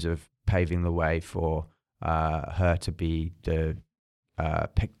in terms of paving the way for her to be the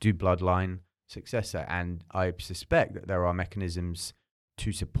Paekdu bloodline successor. And I suspect that there are mechanisms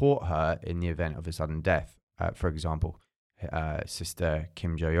to support her in the event of a sudden death. For example, sister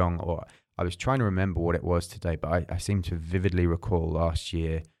Kim Jo-young, or I was trying to remember what it was today, but I seem to vividly recall last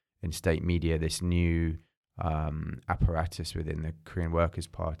year in state media this new apparatus within the Korean Workers'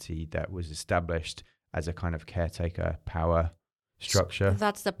 Party that was established as a kind of caretaker power structure.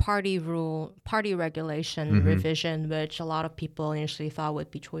 That's the party regulation revision, which a lot of people initially thought would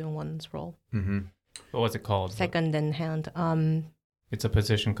be Cho Yong-won's role. What was it called? Second in hand. It's a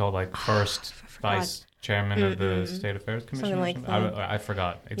position called like first vice chairman of the State Affairs Commission. Something like that. I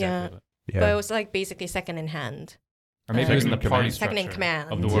forgot exactly. But it was like basically second in hand. Or maybe it was in the Second in party command. structure Second in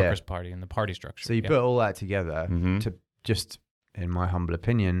command. of the Workers' Party and the party structure. So you put all that together Mhm. to just, in my humble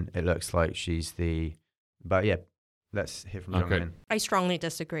opinion, it looks like she's the. But yeah, let's hear from Okay. Jongmin. I strongly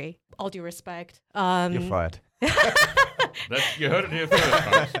disagree. All due respect. You're fired. You heard it here first,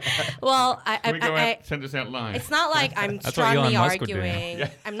 folks. Well, Can we go out, send this out live? it's not like I'm That's what strongly Elon Musk would do. arguing. Yeah.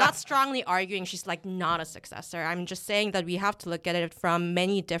 I'm not strongly arguing she's like not a successor. I'm just saying that we have to look at it from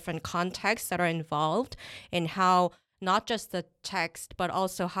many different contexts that are involved in how not just the text, but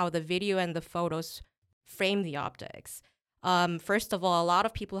also how the video and the photos frame the optics. First of all, a lot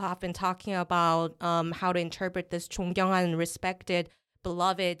of people have been talking about how to interpret this 존경하는, respected,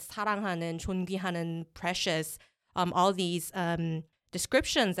 beloved, 사랑하는, 존귀하는, precious, all these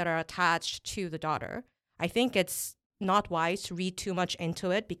descriptions that are attached to the daughter. I think it's not wise to read too much into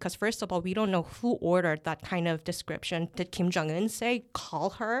it because, first of all, we don't know who ordered that kind of description. Did Kim Jong-un say,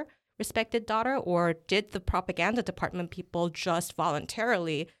 call her respected daughter, or did the propaganda department people just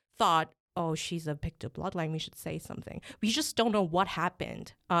voluntarily thought, oh, she's a Picto bloodline, we should say something? We just don't know what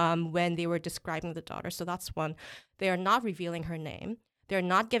happened when they were describing the daughter. So that's one. They are not revealing her name. They're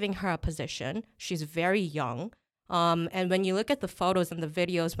not giving her a position. She's very young. And when you look at the photos and the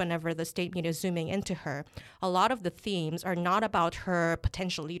videos, whenever the state media is zooming into her, a lot of the themes are not about her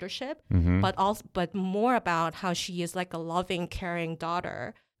potential leadership, but more about how she is like a loving, caring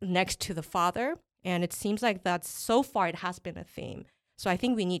daughter next to the father. And it seems like that so far it has been a theme. So I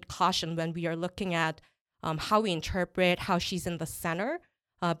think we need caution when we are looking at how we interpret how she's in the center.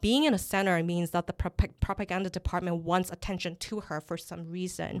 Being in a center means that the propaganda department wants attention to her for some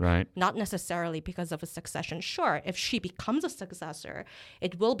reason, Right. not necessarily because of a succession. Sure, if she becomes a successor,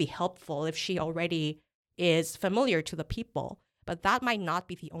 it will be helpful if she already is familiar to the people, but that might not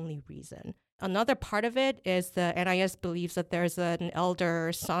be the only reason. Another part of it is the NIS believes that there's an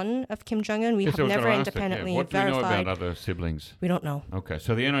elder son of Kim Jong-un. We Yes, have I was never gonna ask that, yeah. independently What do we know verified. about other siblings? We don't know. Okay,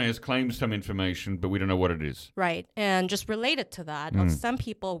 so the NIS claims some information, but we don't know what it is. Right. And just related to that, some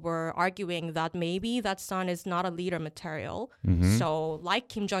people were arguing that maybe that son is not a leader material. So like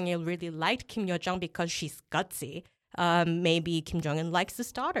Kim Jong-il really liked Kim Yo-jong because she's gutsy. Maybe Kim Jong-un likes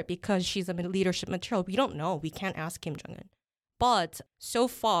his daughter because she's a leadership material. We don't know. We can't ask Kim Jong-un. But so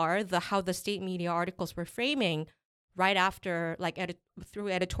far, how the state media articles were framing right after, through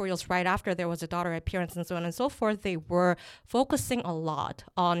editorials right after there was a daughter appearance and so on and so forth, they were focusing a lot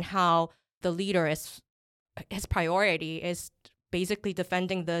on how the leader his priority is basically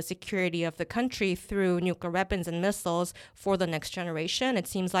defending the security of the country through nuclear weapons and missiles for the next generation. It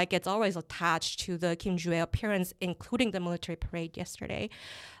seems like it's always attached to the Kim Ju-ae appearance, including the military parade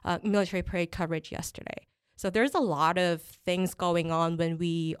coverage yesterday. So there's a lot of things going on when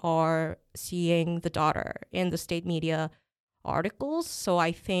we are seeing the daughter in the state media articles. So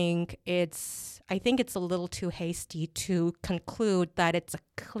I think it's a little too hasty to conclude that it's a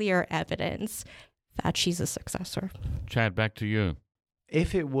clear evidence that she's a successor. Chad, back to you.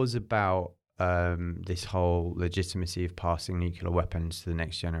 If it was about this whole legitimacy of passing nuclear weapons to the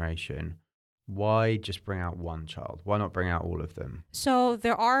next generation, why just bring out one child? Why not bring out all of them? So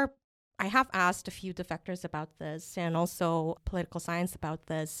I have asked a few defectors about this and also political science about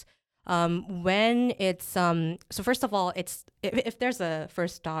this. When it's so first of all, it's if there's a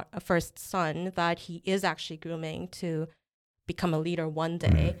first son that he is actually grooming to become a leader one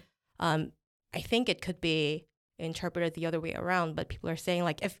day, I think it could be interpreted the other way around. But people are saying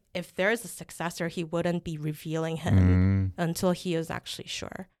like if there is a successor, he wouldn't be revealing him until he is actually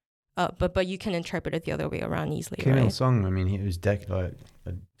sure. But you can interpret it the other way around easily. Kim right? Il-sung, I mean, he was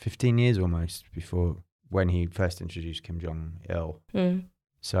 15 years almost before when he first introduced Kim Jong-il.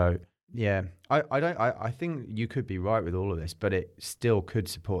 So yeah, I think you could be right with all of this, but it still could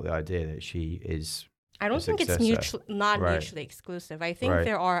support the idea that she is. I don't think it's mutually exclusive. I think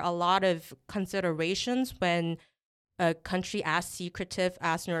there are a lot of considerations when a country as secretive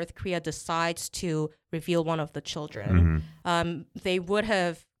as North Korea decides to reveal one of the children. They would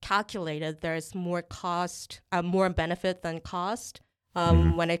have calculated there's more more benefit than cost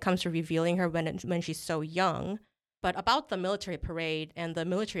when it comes to revealing her when she's so young. But about the military parade and the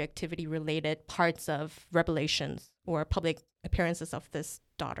military activity related parts of revelations or public appearances of this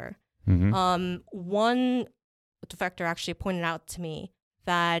daughter, One defector actually pointed out to me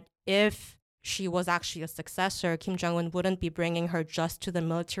that if she was actually a successor, Kim Jong-un wouldn't be bringing her just to the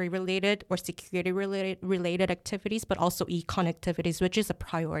military-related or security-related activities, but also econ activities, which is a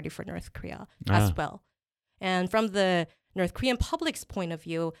priority for North Korea as well. And from the North Korean public's point of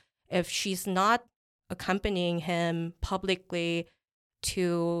view, if she's not accompanying him publicly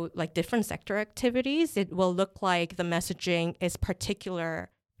to like different sector activities, it will look like the messaging is particular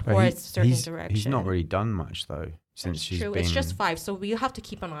towards a certain direction. He's not really done much though since That's she's true. been. It's just 5, so we have to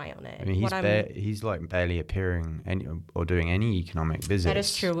keep an eye on it. I mean, he's like barely appearing or doing any economic visits. That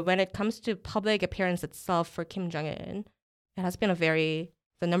is true. When it comes to public appearance itself for Kim Jong-un, it has been the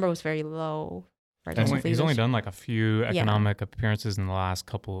number was very low. He's only done like a few economic appearances in the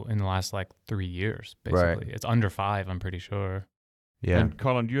last like 3 years, basically. Right. It's under 5, I'm pretty sure. Yeah. And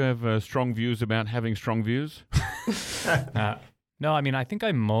Colin, do you have strong views about having strong views? No, I mean, I think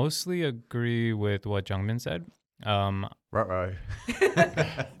I mostly agree with what Jungmin said. Right.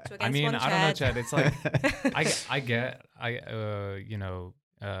 I mean, I don't know, Chad. It's like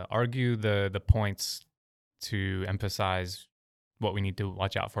argue the points to emphasize what we need to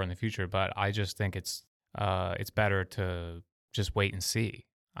watch out for in the future, but I just think it's better to just wait and see.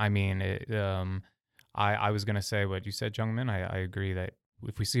 I mean, I was gonna say what you said, Jungmin. I agree that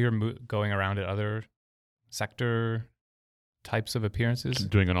if we see her going around at other sector types of appearances,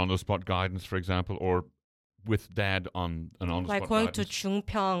 doing an on-the-spot guidance, for example, or with Dad on an on-the-spot like going guidance. to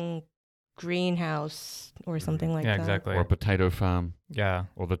Chungpyeong greenhouse or something like yeah, that. exactly, or a potato farm, yeah,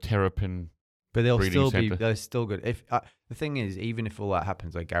 or the Terrapin. But Breeding they're still good. If the thing is, even if all that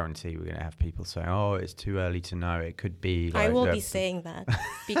happens, I guarantee we're going to have people saying, "Oh, it's too early to know. It could be." Like, I will be saying that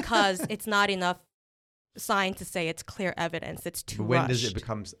because it's not enough sign to say it's clear evidence. It's too when rushed.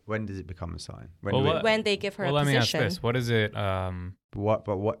 When does it become a sign? When they give her a let position. me ask this: what is it? What?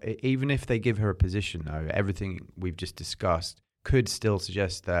 Even if they give her a position, though, everything we've just discussed could still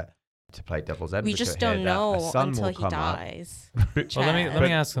suggest that. To play devil's advocate, we just don't know until he up. dies. Well, let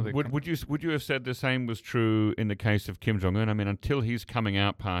me ask something. Would you have said the same was true in the case of Kim Jong-un? I mean, until his coming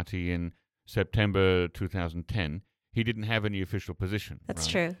out party in September 2010, he didn't have any official position.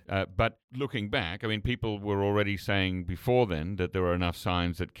 That's right? true. But looking back, I mean, people were already saying before then that there were enough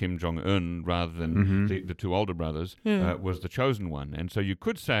signs that Kim Jong-un, rather than the two older brothers, was the chosen one. And so you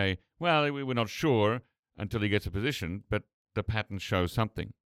could say, well, we were not sure until he gets a position, but the pattern shows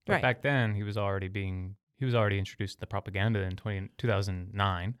something. But Right. back then, he was already introduced to the propaganda in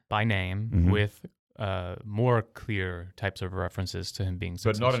 2009 by name with more clear types of references to him being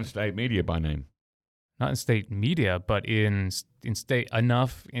successful. But not in state media by name. Not in state media, but in state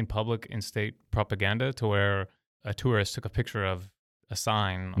enough in public in state propaganda to where a tourist took a picture of a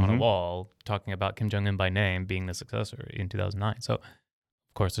sign on a wall talking about Kim Jong-un by name being the successor in 2009. So,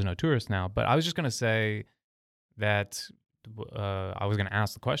 of course, there's no tourists now. But I was just going to say that I was going to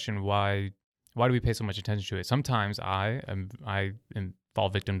ask the question, why do we pay so much attention to it? Sometimes I fall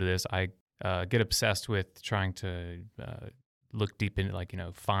victim to this. I get obsessed with trying to look deep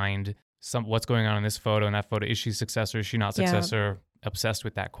into, find what's going on in this photo and that photo. Is she successor? Is she not successor? Yeah. Obsessed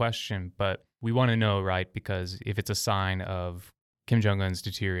with that question. But we want to know, right? Because if it's a sign of Kim Jong-un's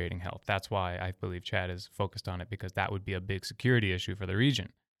deteriorating health, that's why I believe Chad is focused on it, because that would be a big security issue for the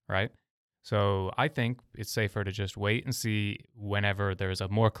region, right? So I think it's safer to just wait and see whenever there's a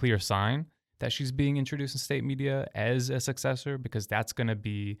more clear sign that she's being introduced in state media as a successor, because that's going to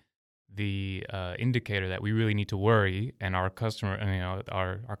be the indicator that we really need to worry, and our customer,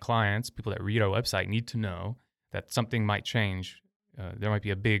 our clients, people that read our website, need to know that something might change. There might be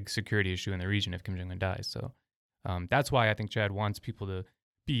a big security issue in the region if Kim Jong-un dies. So that's why I think Chad wants people to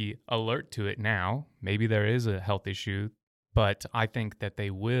be alert to it now. Maybe there is a health issue, but I think that they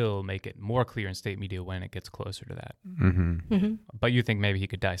will make it more clear in state media when it gets closer to that. But you think maybe he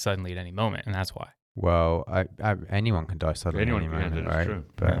could die suddenly at any moment, and that's why. Well, anyone can die suddenly at any moment, right? True.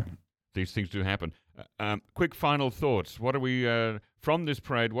 But yeah. These things do happen. Quick final thoughts. What are we, from this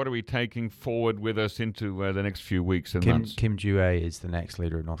parade, what are we taking forward with us into the next few weeks and months? Kim Joo-ae is the next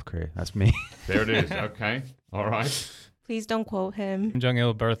leader of North Korea. That's me. There it is. Okay. All right. Please don't quote him. Kim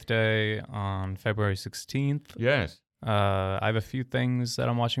Jong-il birthday on February 16th. Yes. I have a few things that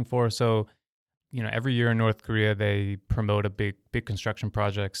I'm watching for. So, every year in North Korea, they promote a big construction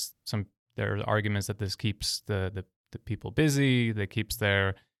projects. There are arguments that this keeps the people busy. That keeps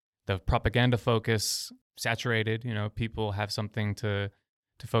the propaganda focus saturated. People have something to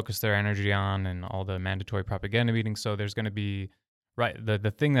focus their energy on, and all the mandatory propaganda meetings. So there's going to be, right.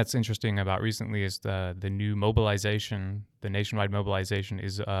 The thing that's interesting about recently is the new mobilization, the nationwide mobilization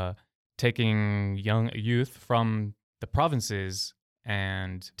is taking young youth from the provinces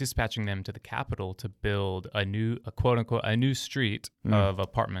and dispatching them to the capital to build a quote unquote, a new street of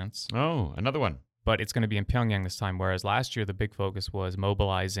apartments. Oh, another one. But it's going to be in Pyongyang this time, whereas last year the big focus was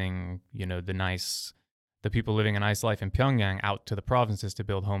mobilizing, the people living a nice life in Pyongyang out to the provinces to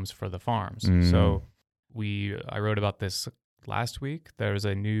build homes for the farms. So I wrote about this last week. There's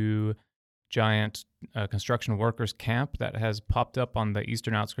a new giant construction workers camp that has popped up on the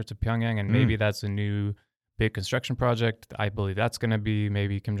eastern outskirts of Pyongyang, and maybe that's a new big construction project. I believe that's going to be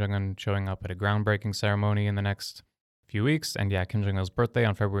maybe Kim Jong-un showing up at a groundbreaking ceremony in the next few weeks. And yeah, Kim Jong-il's birthday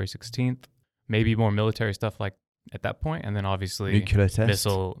on February 16th. Maybe more military stuff like at that point. And then obviously nuclear tests.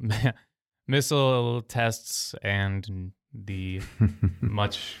 Missile tests and the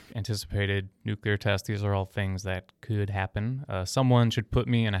much anticipated nuclear test. These are all things that could happen. Someone should put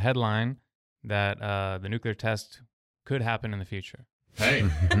me in a headline that the nuclear test could happen in the future. Hey.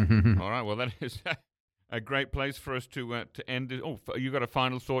 All right. Well, that is a great place for us to end it. Oh, you got a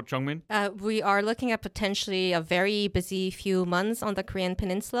final thought, Jongmin? We are looking at potentially a very busy few months on the Korean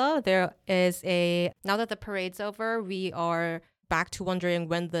Peninsula. Now that the parade's over, we are back to wondering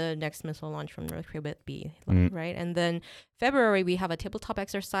when the next missile launch from North Korea will be, right? And then February, we have a tabletop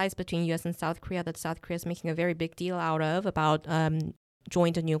exercise between U.S. and South Korea that South Korea is making a very big deal out of about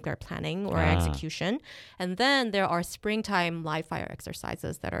joint nuclear planning or execution. And then there are springtime live fire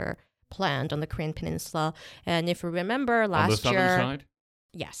exercises that are planned on the Korean Peninsula. And if you remember last year... On the southern side?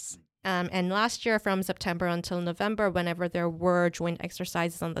 Yes. And last year, from September until November, whenever there were joint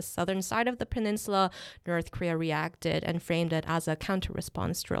exercises on the southern side of the peninsula, North Korea reacted and framed it as a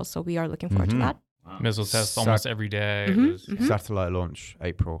counter-response drill. So we are looking forward to that. Wow. Missile tests almost every day. Satellite launch,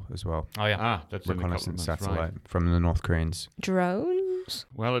 April as well. Oh, yeah. That's reconnaissance satellite right. from the North Koreans. Drones?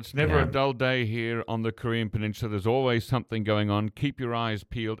 Well, it's never a dull day here on the Korean Peninsula. There's always something going on. Keep your eyes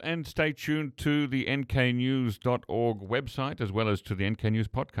peeled and stay tuned to the nknews.org website as well as to the NK News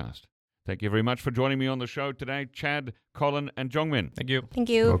podcast. Thank you very much for joining me on the show today, Chad, Colin, and Jongmin. Thank you. Thank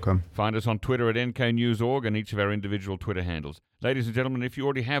you. Welcome. Find us on Twitter at nknews.org and each of our individual Twitter handles. Ladies and gentlemen, if you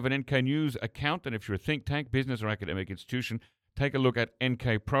already have an NK News account and if you're a think tank, business, or academic institution, take a look at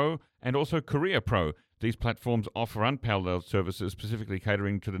NK Pro and also Korea Pro. These platforms offer unparalleled services, specifically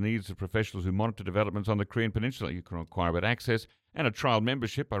catering to the needs of professionals who monitor developments on the Korean Peninsula. You can acquire with access and a trial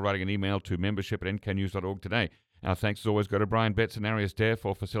membership by writing an email to membership@nknews.org today. Our thanks as always go to Brian Betts and Arius Dare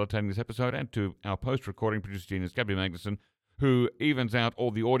for facilitating this episode, and to our post-recording producer genius, Gabby Magnuson, who evens out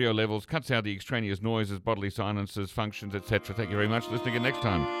all the audio levels, cuts out the extraneous noises, bodily silences, functions, etc. Thank you very much. Listen again next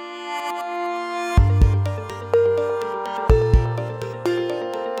time.